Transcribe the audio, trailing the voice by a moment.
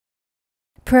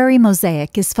Prairie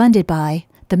Mosaic is funded by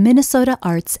the Minnesota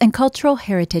Arts and Cultural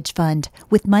Heritage Fund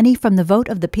with money from the vote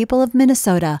of the people of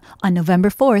Minnesota on November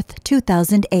 4th,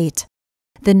 2008,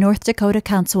 the North Dakota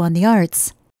Council on the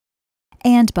Arts,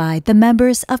 and by the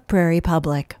members of Prairie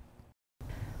Public.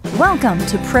 Welcome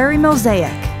to Prairie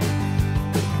Mosaic,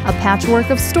 a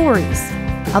patchwork of stories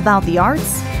about the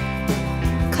arts,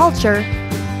 culture,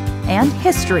 and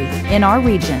history in our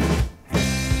region.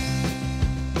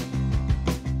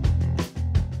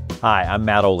 Hi, I'm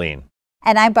Matt O'Lean.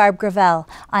 And I'm Barb Gravel.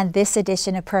 On this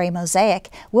edition of Prairie Mosaic,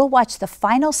 we'll watch the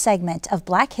final segment of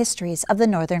Black Histories of the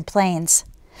Northern Plains,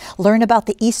 learn about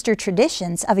the Easter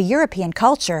traditions of a European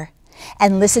culture,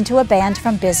 and listen to a band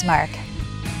from Bismarck.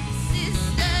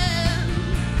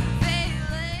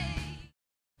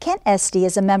 Kent Estey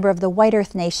is a member of the White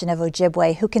Earth Nation of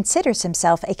Ojibwe who considers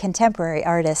himself a contemporary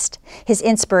artist. His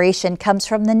inspiration comes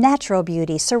from the natural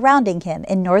beauty surrounding him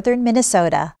in northern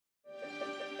Minnesota.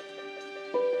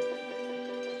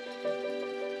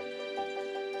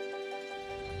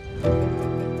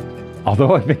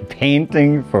 Although I've been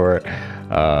painting for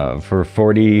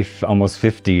 40, almost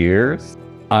 50 years,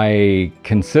 I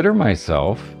consider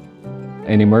myself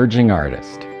an emerging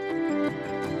artist.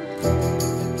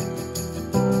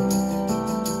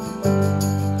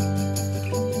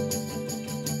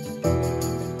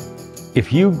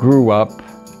 If you grew up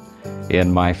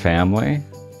in my family,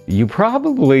 you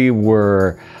probably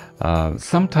were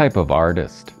some type of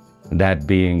artist. That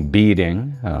being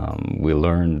beading, we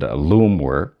learned loom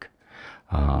work,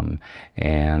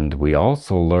 and we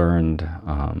also learned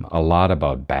a lot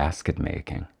about basket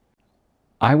making.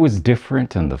 I was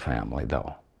different in the family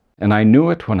though, and I knew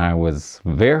it when I was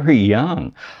very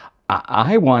young.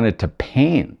 I wanted to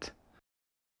paint.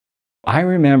 I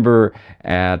remember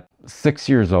at 6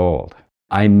 years old,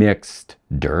 I mixed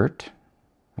dirt,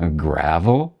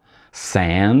 gravel,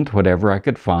 sand, whatever I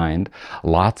could find,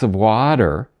 lots of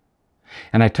water,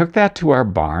 and I took that to our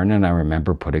barn, and I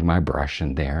remember putting my brush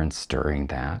in there and stirring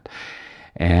that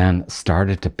and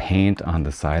started to paint on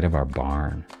the side of our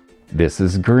barn. This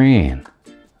is green,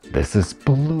 this is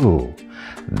blue,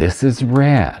 this is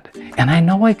red, and I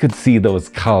know I could see those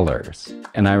colors.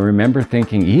 And I remember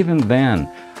thinking, even then,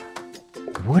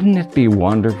 wouldn't it be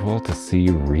wonderful to see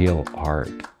real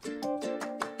art?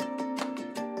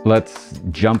 Let's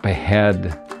jump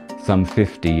ahead some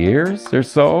 50 years or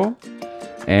so,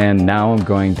 and now I'm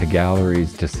going to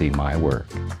galleries to see my work.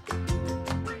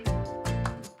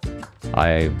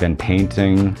 I've been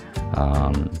painting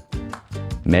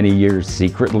many years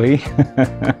secretly,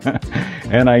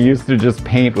 and I used to just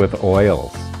paint with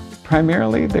oils.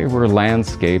 Primarily they were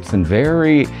landscapes, and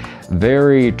very,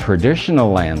 very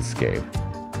traditional landscape.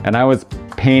 And I was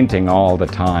painting all the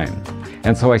time.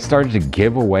 And so I started to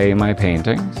give away my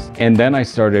paintings, and then I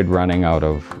started running out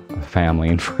of family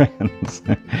and friends.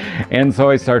 And so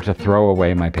I started to throw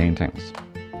away my paintings,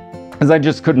 because I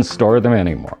just couldn't store them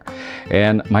anymore.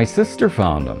 And my sister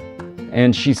found them,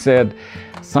 and she said,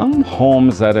 some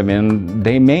homes that I'm in,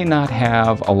 they may not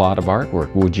have a lot of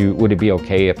artwork. Would it be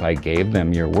okay if I gave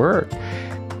them your work?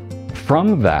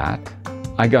 From that,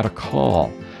 I got a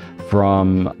call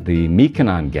from the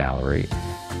Meekinon Gallery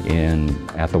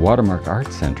at the Watermark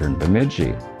Art Center in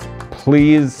Bemidji.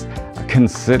 Please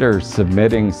consider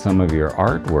submitting some of your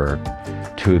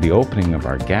artwork to the opening of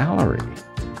our gallery.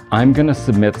 I'm going to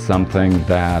submit something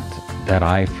that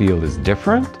I feel is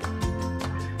different,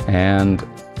 and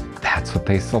that's what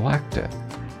they selected.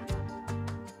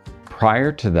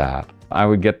 Prior to that, I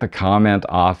would get the comment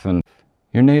often,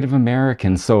 you're Native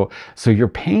American, so your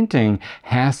painting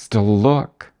has to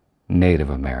look Native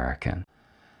American.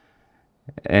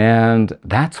 And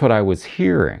that's what I was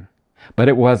hearing, but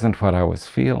it wasn't what I was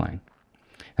feeling.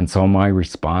 And so my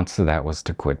response to that was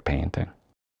to quit painting.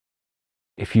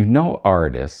 If you know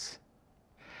artists,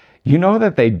 you know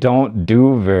that they don't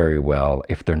do very well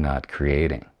if they're not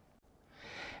creating.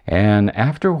 And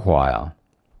after a while,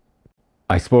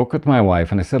 I spoke with my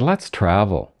wife and I said, let's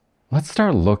travel. Let's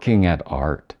start looking at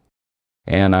art.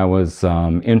 And I was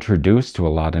introduced to a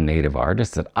lot of Native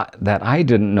artists that I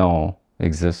didn't know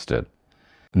existed.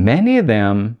 Many of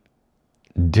them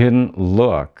didn't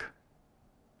look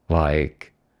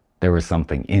like there was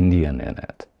something Indian in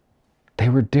it. They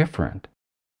were different.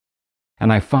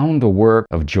 And I found the work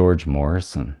of George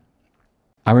Morrison.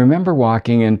 I remember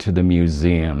walking into the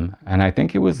museum, and I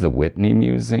think it was the Whitney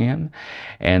Museum,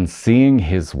 and seeing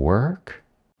his work.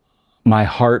 My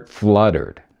heart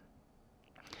fluttered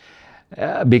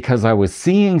because I was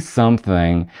seeing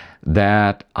something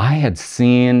that I had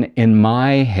seen in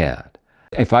my head.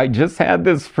 If I just had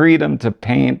this freedom to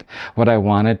paint what I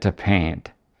wanted to paint,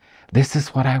 this is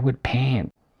what I would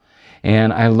paint.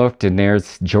 And I looked, and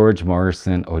there's George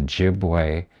Morrison,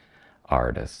 Ojibwe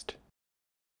artist.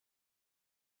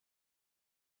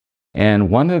 And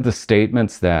one of the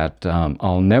statements that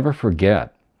I'll never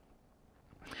forget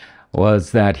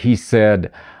was that he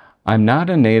said, "I'm not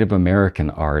a Native American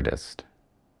artist.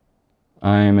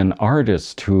 I'm an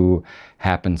artist who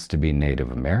happens to be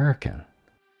Native American."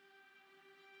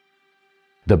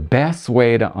 The best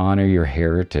way to honor your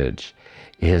heritage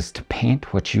is to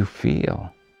paint what you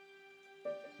feel.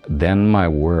 Then my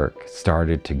work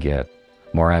started to get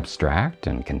more abstract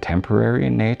and contemporary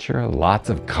in nature, lots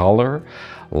of color,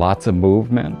 lots of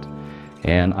movement.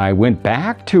 And I went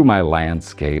back to my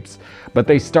landscapes, but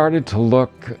they started to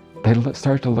look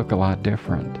a lot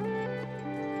different.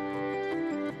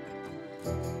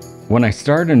 When I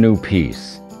start a new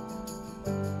piece,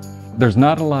 there's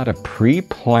not a lot of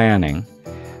pre-planning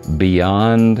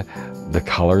beyond the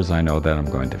colors I know that I'm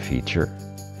going to feature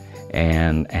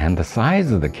and the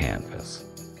size of the canvas.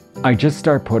 I just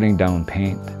start putting down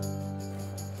paint.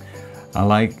 I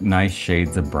like nice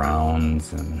shades of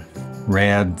browns and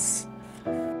reds.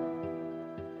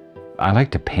 I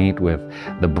like to paint with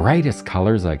the brightest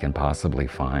colors I can possibly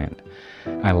find.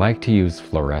 I like to use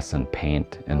fluorescent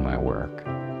paint in my work.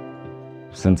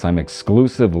 Since I'm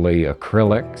exclusively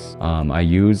acrylics, I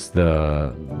use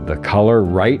the color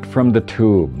right from the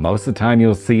tube. Most of the time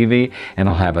you'll see me and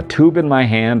I'll have a tube in my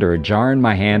hand or a jar in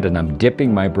my hand, and I'm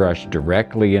dipping my brush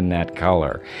directly in that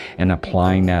color and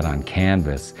applying that on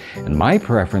canvas. And my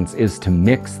preference is to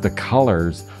mix the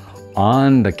colors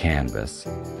on the canvas.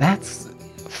 That's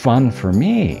fun for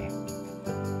me.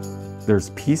 There's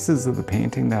pieces of the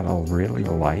painting that I'll really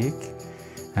like,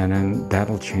 and then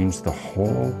that'll change the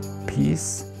whole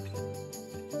piece.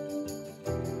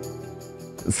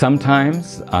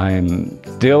 Sometimes I'm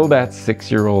still that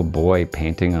 6-year-old boy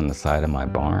painting on the side of my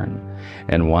barn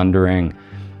and wondering,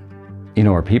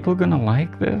 are people gonna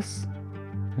like this?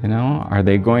 Are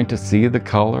they going to see the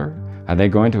color? Are they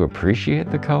going to appreciate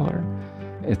the color?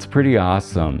 It's pretty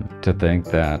awesome to think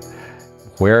that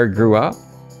where I grew up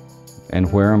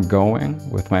and where I'm going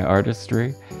with my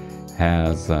artistry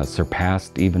has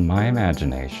surpassed even my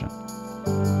imagination.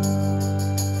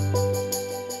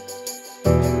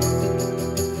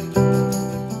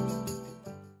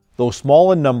 Though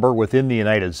small in number within the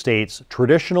United States,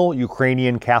 traditional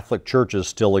Ukrainian Catholic churches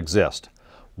still exist.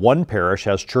 One parish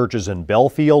has churches in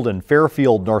Belfield and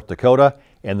Fairfield, North Dakota,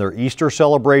 and their Easter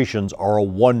celebrations are a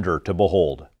wonder to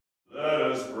behold. Let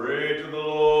us pray to the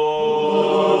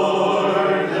Lord.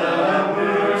 Lord, have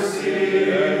mercy.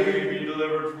 That we be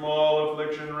delivered from all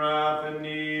affliction, wrath, and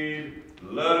need.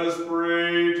 Let us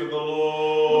pray to the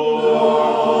Lord.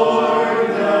 Lord,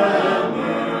 have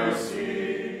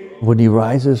mercy. When he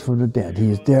rises from the dead,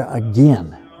 he is there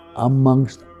again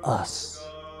amongst us.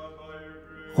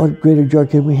 What greater joy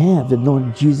can we have than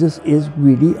knowing Jesus is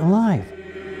really alive?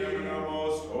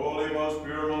 Most holy, most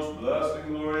pure, most blessed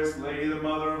and glorious Lady, the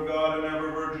Mother of God and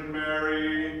ever Virgin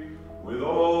Mary, with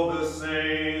all the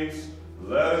saints,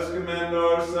 let us commend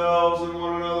ourselves and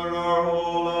one another in our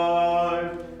whole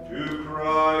life to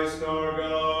Christ our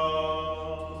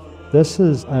God. This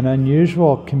is an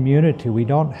unusual community. We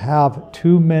don't have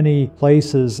too many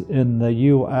places in the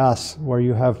U.S. where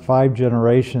you have 5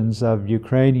 generations of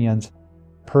Ukrainians.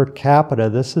 Per capita,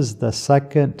 this is the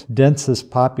second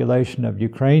densest population of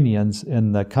Ukrainians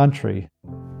in the country.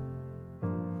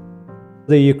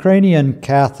 The Ukrainian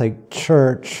Catholic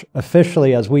Church,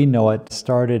 officially as we know it,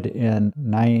 started in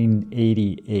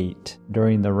 988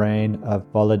 during the reign of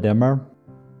Volodymyr.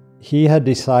 He had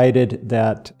decided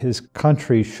that his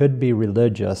country should be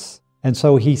religious, and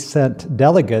so he sent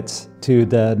delegates to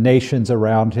the nations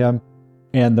around him.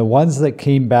 And the ones that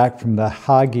came back from the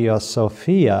Hagia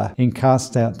Sophia in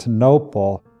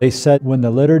Constantinople, they said when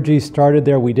the liturgy started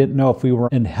there, we didn't know if we were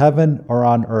in heaven or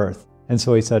on earth. And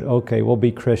so he said, okay, we'll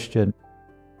be Christian.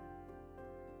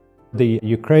 The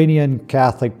Ukrainian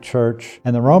Catholic Church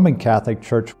and the Roman Catholic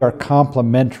Church are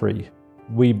complementary.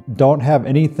 We don't have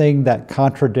anything that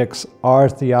contradicts our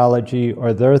theology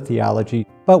or their theology,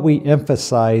 but we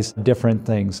emphasize different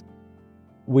things.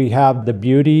 We have the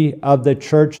beauty of the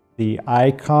church, the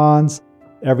icons,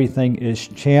 everything is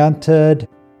chanted.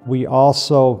 We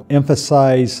also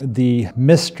emphasize the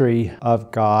mystery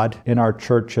of God in our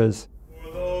churches.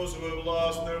 For those who have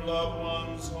lost their loved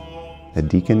ones home. A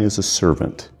deacon is a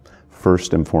servant,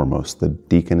 first and foremost. The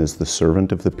deacon is the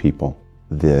servant of the people.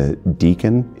 The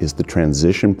deacon is the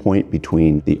transition point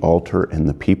between the altar and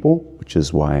the people, which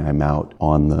is why I'm out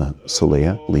on the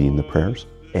Salea leading the prayers.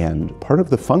 And part of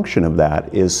the function of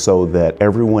that is so that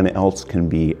everyone else can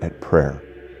be at prayer.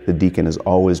 The deacon is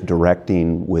always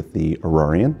directing with the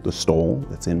orarion, the stole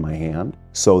that's in my hand,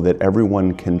 so that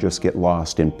everyone can just get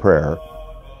lost in prayer.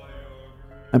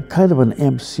 I'm kind of an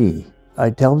MC. I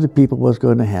tell the people what's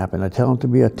going to happen. I tell them to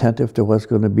be attentive to what's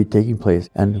going to be taking place,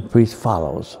 and the priest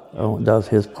follows, does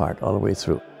his part all the way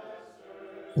through.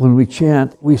 When we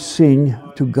chant, we sing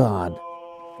to God.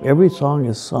 Every song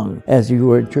is sung. As you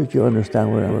were in church, you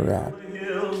understand where we're at.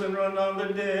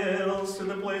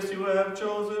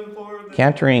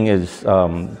 Cantering is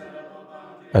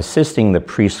assisting the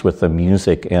priest with the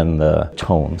music and the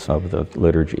tones of the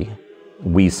liturgy.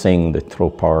 We sing the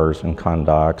tropars and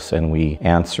conducts, and we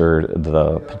answer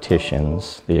the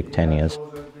petitions, the ectenias.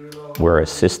 We're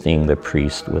assisting the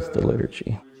priest with the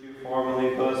liturgy.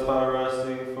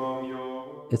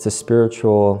 It's a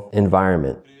spiritual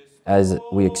environment. As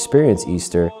we experience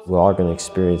Easter, we're all going to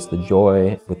experience the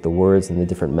joy with the words and the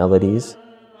different melodies.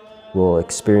 We'll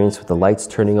experience with the lights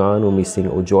turning on when we sing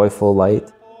O Joyful Light.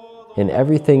 And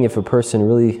everything, if a person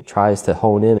really tries to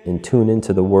hone in and tune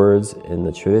into the words and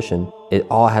the tradition, it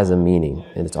all has a meaning,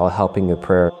 and it's all helping the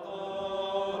prayer.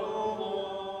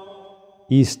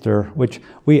 Easter, which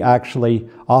we actually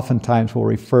oftentimes will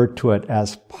refer to it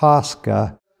as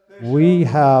Pascha, we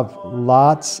have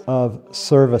lots of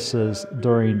services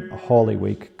during Holy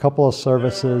Week. A couple of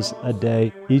services a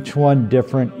day, each one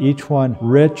different, each one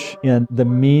rich in the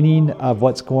meaning of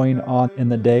what's going on in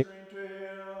the day.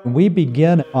 We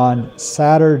begin on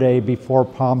Saturday before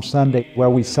Palm Sunday, where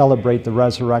we celebrate the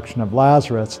resurrection of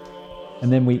Lazarus,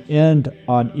 and then we end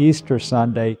on Easter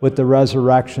Sunday with the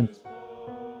resurrection.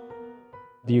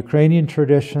 The Ukrainian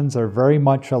traditions are very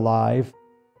much alive.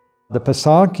 The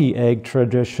Pisanki egg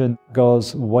tradition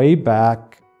goes way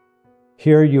back.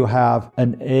 Here you have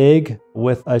an egg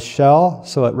with a shell,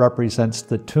 so it represents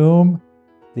the tomb.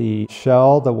 The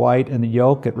shell, the white, and the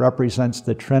yolk, it represents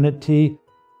the Trinity.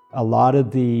 A lot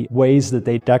of the ways that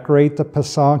they decorate the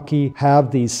Pisanki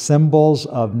have these symbols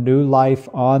of new life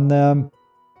on them.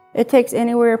 It takes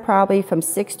anywhere probably from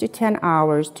 6 to 10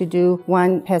 hours to do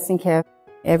one Pisanki.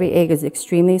 Every egg is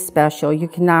extremely special. You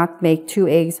cannot make two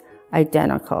eggs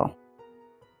identical.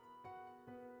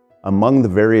 Among the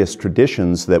various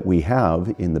traditions that we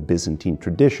have in the Byzantine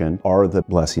tradition are the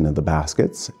blessing of the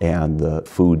baskets and the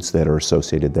foods that are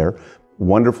associated there.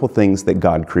 Wonderful things that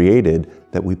God created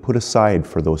that we put aside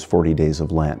for those 40 days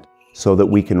of Lent, so that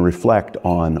we can reflect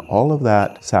on all of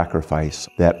that sacrifice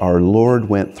that our Lord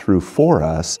went through for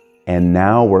us, and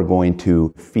now we're going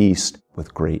to feast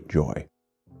with great joy.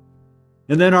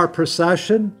 And then our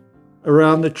procession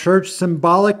around the church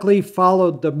symbolically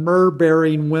followed the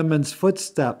myrrh-bearing women's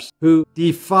footsteps who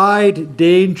defied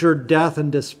danger, death,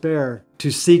 and despair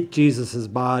to seek Jesus'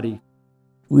 body.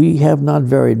 We have not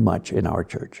varied much in our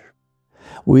church.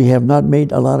 We have not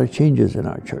made a lot of changes in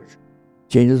our church.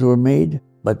 Changes were made,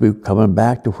 but we're coming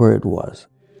back to where it was.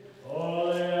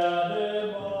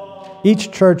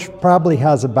 Each church probably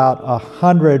has about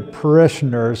 100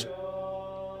 parishioners.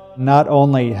 Not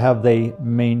only have they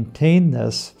maintained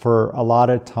this for a lot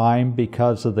of time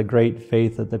because of the great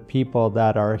faith of the people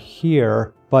that are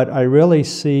here, but I really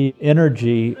see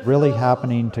energy really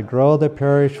happening to grow the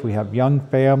parish. We have young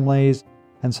families,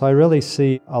 and so I really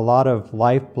see a lot of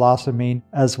life blossoming,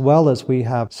 as well as we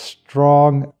have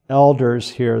strong elders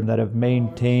here that have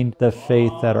maintained the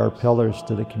faith that are pillars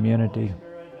to the community.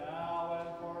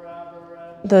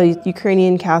 The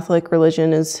Ukrainian Catholic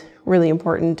religion is really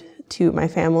important to my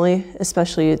family,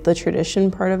 especially the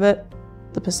tradition part of it.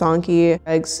 The Pisanki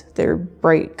eggs, they're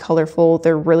bright, colorful,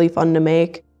 they're really fun to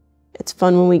make. It's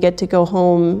fun when we get to go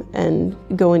home and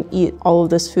go and eat all of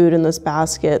this food in this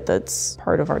basket that's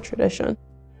part of our tradition.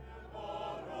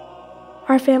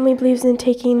 Our family believes in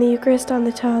taking the Eucharist on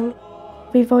the tongue.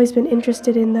 We've always been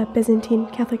interested in the Byzantine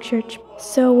Catholic Church.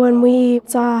 So when we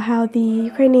saw how the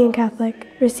Ukrainian Catholic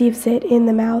receives it in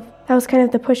the mouth, that was kind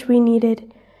of the push we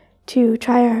needed to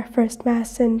try our first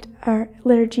Mass and our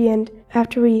liturgy, and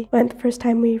after we went the first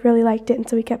time we really liked it, and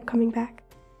so we kept coming back.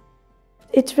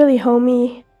 It's really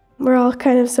homey. We're all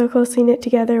kind of so closely knit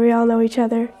together, we all know each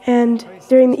other, and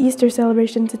during the Easter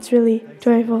celebrations it's really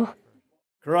joyful.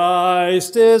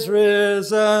 Christ is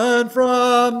risen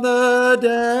from the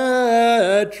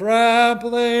dead,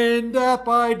 trampling death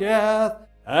by death,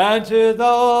 and to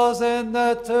those in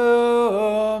the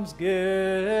tombs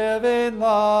giving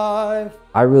life.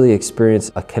 I really experience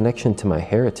a connection to my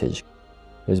heritage.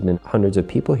 There's been hundreds of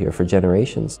people here for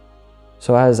generations.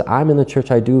 So as I'm in the church,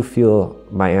 I do feel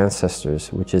my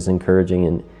ancestors, which is encouraging,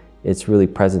 and it's really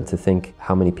present to think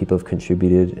how many people have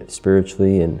contributed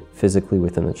spiritually and physically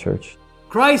within the church.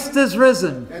 Christ is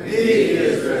risen. And He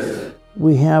is risen.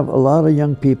 We have a lot of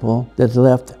young people that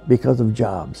left because of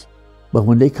jobs. But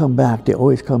when they come back, they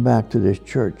always come back to this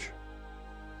church.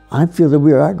 I feel that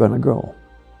we are going to grow.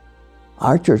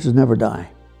 Our churches never die.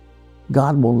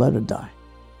 God won't let it die.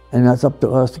 And that's up to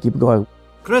us to keep going.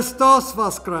 Christos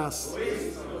Voskres.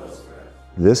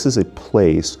 This is a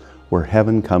place where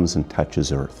heaven comes and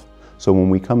touches earth. So when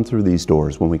we come through these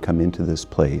doors, when we come into this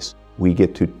place, we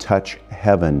get to touch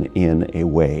heaven in a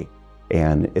way.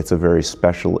 And it's a very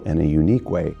special and a unique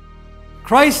way.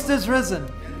 Christ is risen.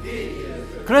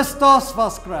 Christos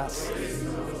Voskres.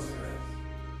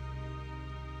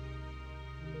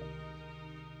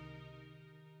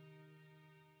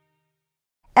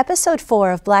 Episode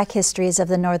 4 of Black Histories of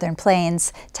the Northern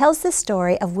Plains tells the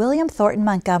story of William Thornton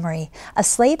Montgomery, a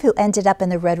slave who ended up in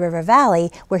the Red River Valley,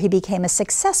 where he became a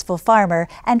successful farmer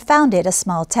and founded a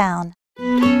small town.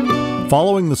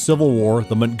 Following the Civil War,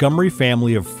 the Montgomery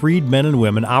family of freed men and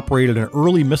women operated an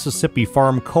early Mississippi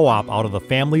farm co-op out of the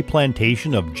family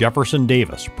plantation of Jefferson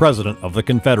Davis, President of the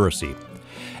Confederacy.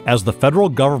 As the federal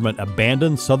government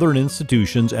abandoned Southern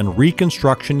institutions and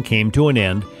Reconstruction came to an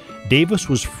end, Davis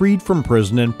was freed from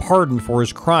prison and pardoned for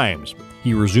his crimes.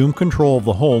 He resumed control of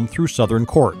the home through Southern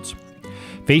courts.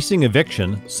 Facing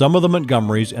eviction, some of the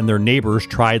Montgomerys and their neighbors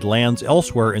tried lands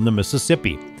elsewhere in the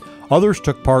Mississippi. Others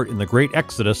took part in the Great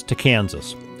Exodus to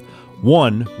Kansas.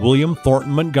 One, William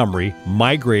Thornton Montgomery,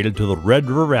 migrated to the Red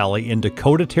River Valley in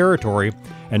Dakota Territory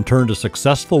and turned a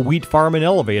successful wheat farm and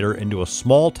elevator into a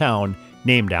small town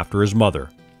named after his mother.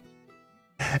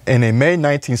 In a May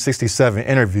 1967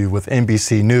 interview with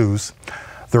NBC News,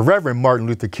 the Reverend Martin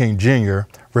Luther King Jr.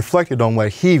 reflected on what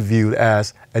he viewed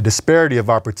as a disparity of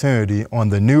opportunity on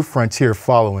the new frontier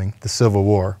following the Civil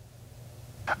War.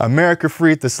 America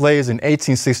freed the slaves in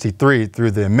 1863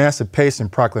 through the Emancipation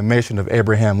Proclamation of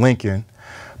Abraham Lincoln,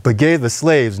 but gave the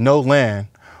slaves no land,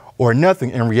 or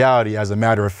nothing in reality as a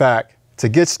matter of fact, to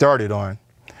get started on.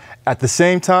 At the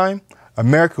same time,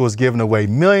 America was giving away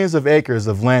millions of acres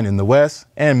of land in the West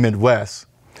and Midwest,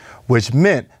 which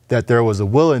meant that there was a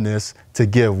willingness to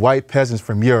give white peasants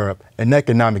from Europe an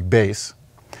economic base.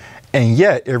 And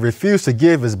yet it refused to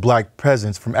give its black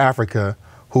peasants from Africa,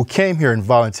 who came here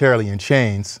involuntarily in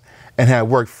chains and had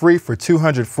worked free for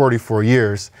 244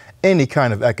 years, any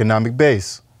kind of economic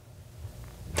base.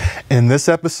 In this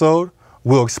episode,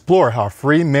 we'll explore how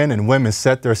free men and women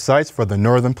set their sights for the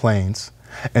Northern Plains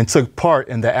and took part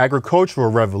in the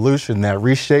agricultural revolution that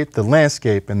reshaped the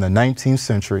landscape in the 19th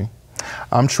century.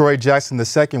 I'm Troy Jackson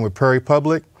II with Prairie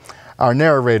Public. Our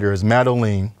narrator is Matt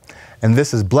O'Lean, and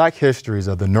this is Black Histories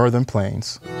of the Northern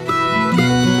Plains.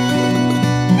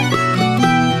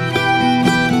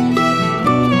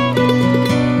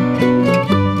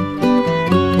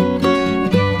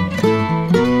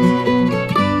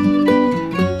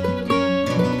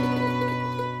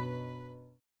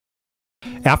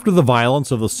 After the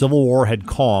violence of the Civil War had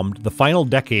calmed, the final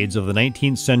decades of the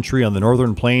 19th century on the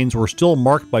Northern Plains were still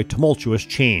marked by tumultuous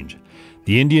change.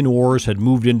 The Indian Wars had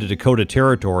moved into Dakota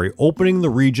Territory, opening the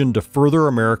region to further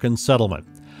American settlement.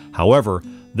 However,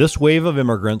 this wave of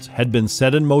immigrants had been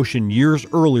set in motion years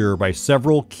earlier by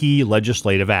several key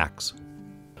legislative acts.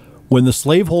 When the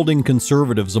slaveholding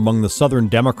conservatives among the Southern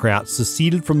Democrats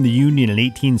seceded from the Union in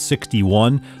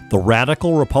 1861, the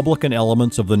radical Republican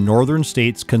elements of the northern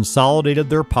states consolidated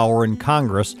their power in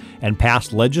Congress and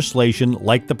passed legislation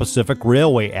like the Pacific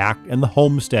Railway Act and the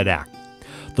Homestead Act.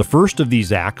 The first of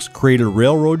these acts created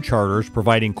railroad charters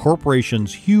providing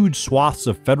corporations huge swaths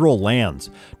of federal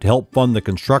lands to help fund the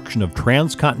construction of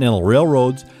transcontinental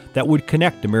railroads that would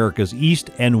connect America's East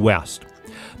and West.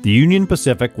 The Union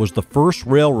Pacific was the first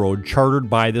railroad chartered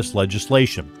by this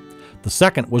legislation. The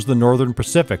second was the Northern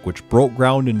Pacific, which broke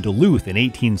ground in Duluth in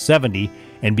 1870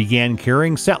 and began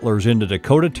carrying settlers into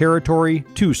Dakota Territory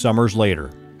 2 summers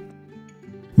later.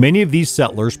 Many of these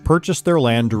settlers purchased their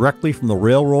land directly from the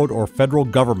railroad or federal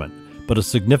government, but a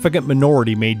significant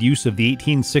minority made use of the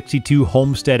 1862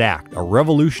 Homestead Act, a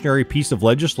revolutionary piece of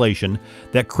legislation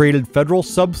that created federal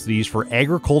subsidies for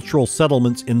agricultural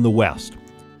settlements in the West.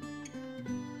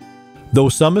 Though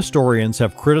some historians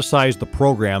have criticized the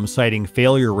program, citing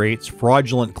failure rates,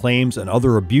 fraudulent claims, and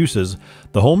other abuses,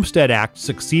 the Homestead Act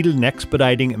succeeded in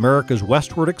expediting America's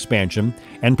westward expansion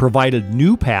and provided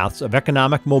new paths of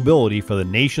economic mobility for the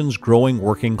nation's growing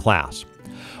working class.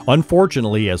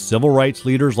 Unfortunately, as civil rights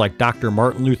leaders like Dr.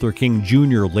 Martin Luther King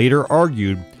Jr. later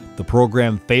argued, the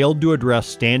program failed to address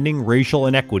standing racial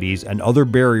inequities and other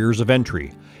barriers of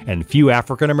entry, and few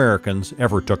African Americans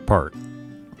ever took part.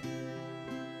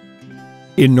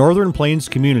 In Northern Plains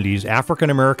communities, African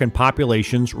American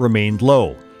populations remained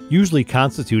low, usually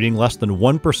constituting less than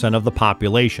 1% of the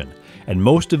population, and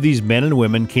most of these men and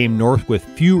women came north with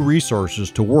few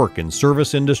resources to work in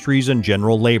service industries and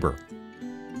general labor.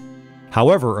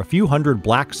 However, a few hundred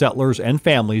black settlers and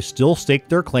families still staked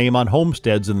their claim on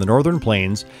homesteads in the Northern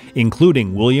Plains,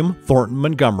 including William Thornton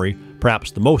Montgomery, perhaps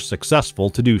the most successful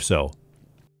to do so.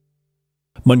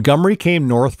 Montgomery came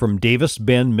north from Davis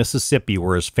Bend, Mississippi,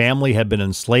 where his family had been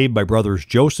enslaved by brothers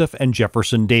Joseph and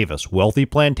Jefferson Davis, wealthy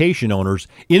plantation owners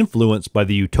influenced by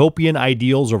the utopian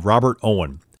ideals of Robert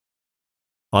Owen.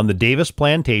 On the Davis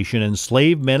plantation,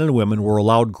 enslaved men and women were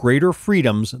allowed greater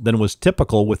freedoms than was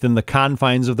typical within the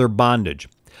confines of their bondage.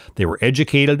 They were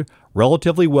educated,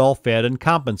 relatively well-fed, and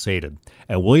compensated,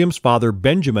 and William's father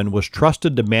Benjamin was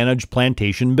trusted to manage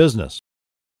plantation business.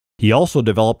 He also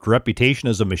developed a reputation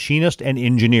as a machinist and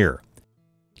engineer.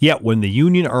 Yet when the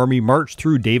Union Army marched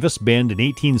through Davis Bend in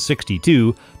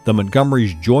 1862, the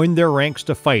Montgomerys joined their ranks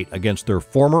to fight against their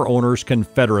former owners'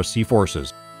 Confederacy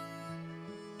forces.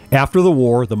 After the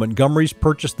war, the Montgomerys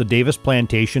purchased the Davis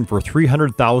plantation for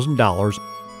 $300,000.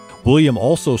 William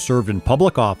also served in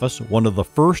public office, one of the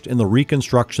first in the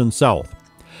Reconstruction South.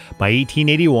 By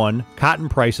 1881, cotton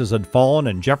prices had fallen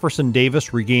and Jefferson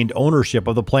Davis regained ownership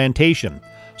of the plantation,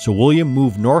 so William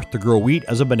moved north to grow wheat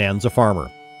as a bonanza farmer.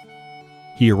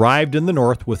 He arrived in the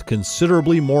North with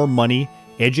considerably more money,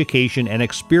 education, and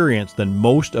experience than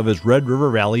most of his Red River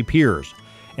Valley peers,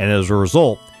 and as a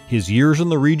result, his years in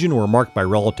the region were marked by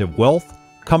relative wealth,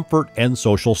 comfort, and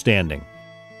social standing.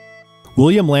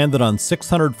 William landed on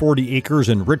 640 acres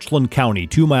in Richland County,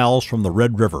 2 miles from the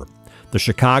Red River. The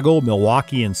Chicago,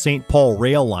 Milwaukee, and St. Paul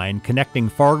rail line connecting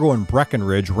Fargo and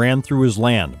Breckenridge ran through his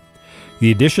land.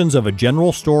 The additions of a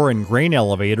general store and grain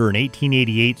elevator in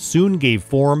 1888 soon gave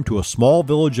form to a small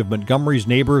village of Montgomery's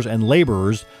neighbors and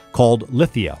laborers called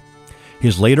Lithia.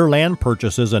 His later land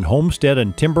purchases and Homestead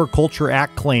and Timber Culture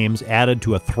Act claims added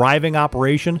to a thriving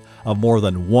operation of more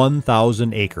than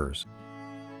 1,000 acres.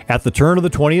 At the turn of the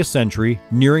 20th century,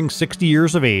 nearing 60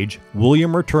 years of age,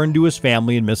 William returned to his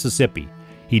family in Mississippi.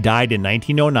 He died in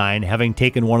 1909, having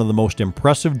taken one of the most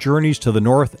impressive journeys to the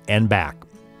north and back.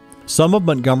 Some of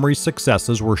Montgomery's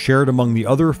successes were shared among the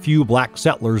other few black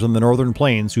settlers in the Northern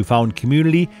Plains who found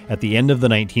community at the end of the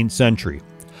 19th century.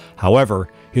 However,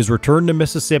 his return to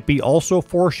Mississippi also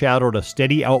foreshadowed a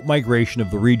steady outmigration of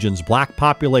the region's black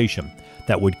population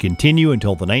that would continue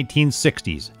until the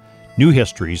 1960s. New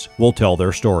histories will tell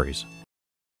their stories.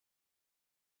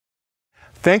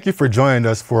 Thank you for joining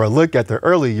us for a look at the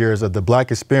early years of the Black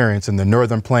experience in the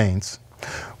Northern Plains.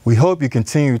 We hope you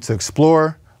continue to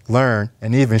explore, learn,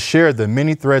 and even share the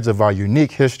many threads of our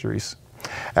unique histories.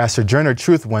 As Sojourner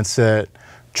Truth once said,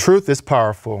 "Truth is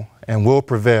powerful and will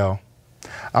prevail."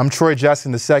 I'm Troy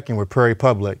Jackson II with Prairie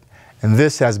Public, and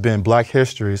this has been Black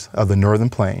Histories of the Northern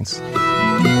Plains.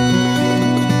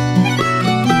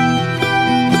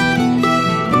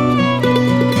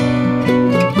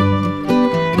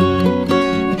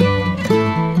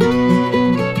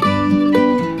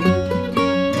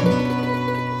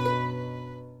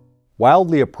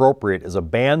 Wildly Appropriate is a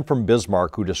band from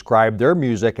Bismarck who described their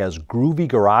music as groovy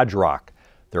garage rock.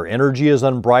 Their energy is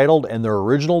unbridled and their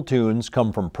original tunes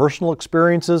come from personal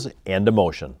experiences and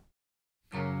emotion.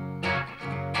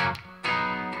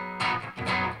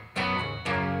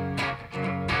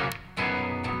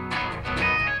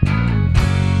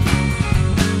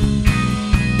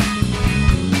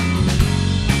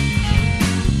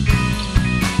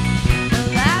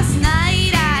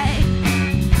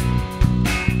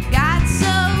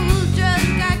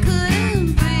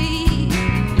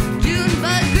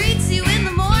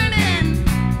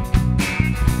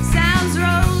 Sounds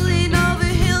rolling over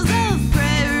hills of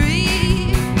prairie.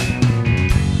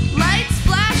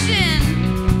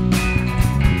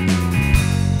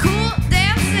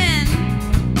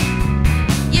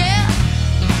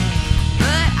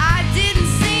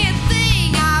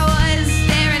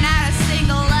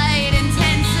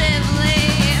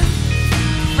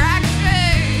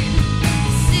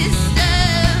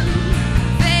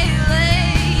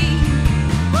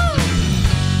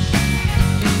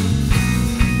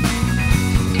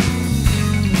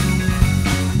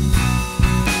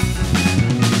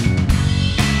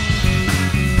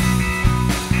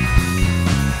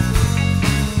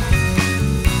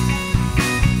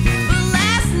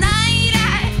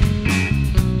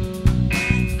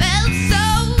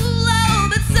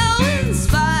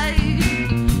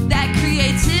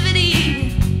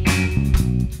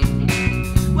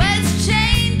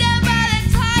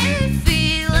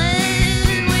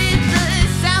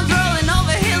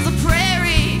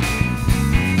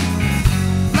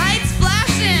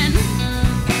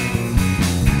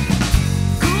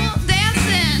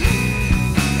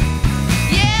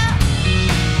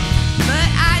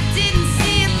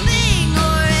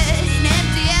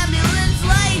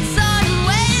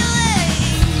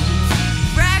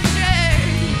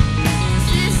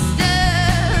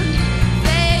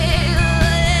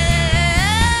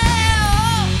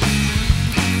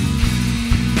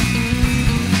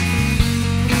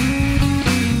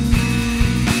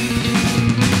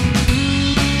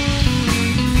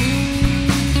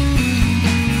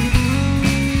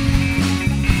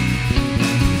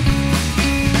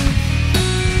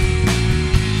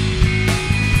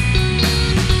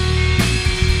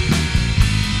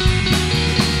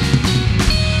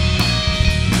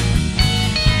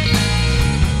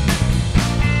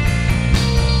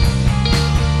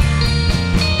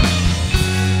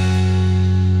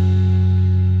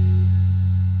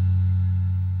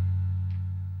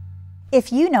 If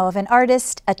you know of an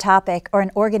artist, a topic, or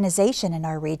an organization in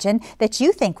our region that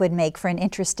you think would make for an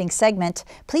interesting segment,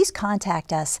 please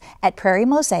contact us at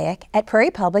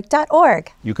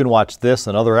prairiemosaic@prairiepublic.org. You can watch this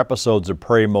and other episodes of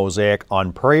Prairie Mosaic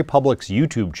on Prairie Public's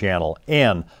YouTube channel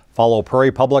and follow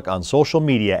Prairie Public on social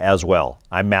media as well.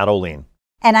 I'm Matt O'Lean.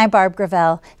 And I'm Barb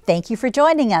Gravel. Thank you for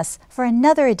joining us for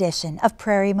another edition of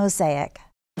Prairie Mosaic.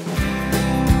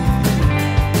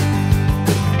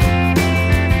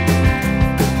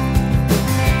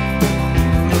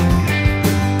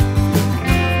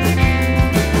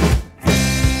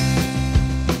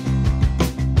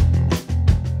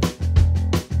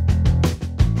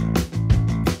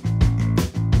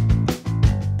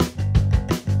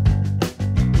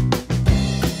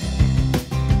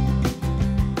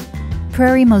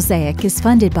 Prairie Mosaic is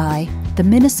funded by the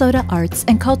Minnesota Arts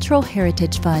and Cultural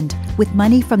Heritage Fund with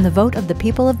money from the vote of the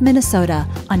people of Minnesota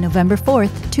on November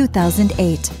 4th,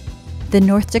 2008, the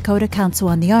North Dakota Council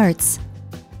on the Arts,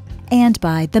 and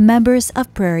by the members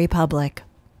of Prairie Public.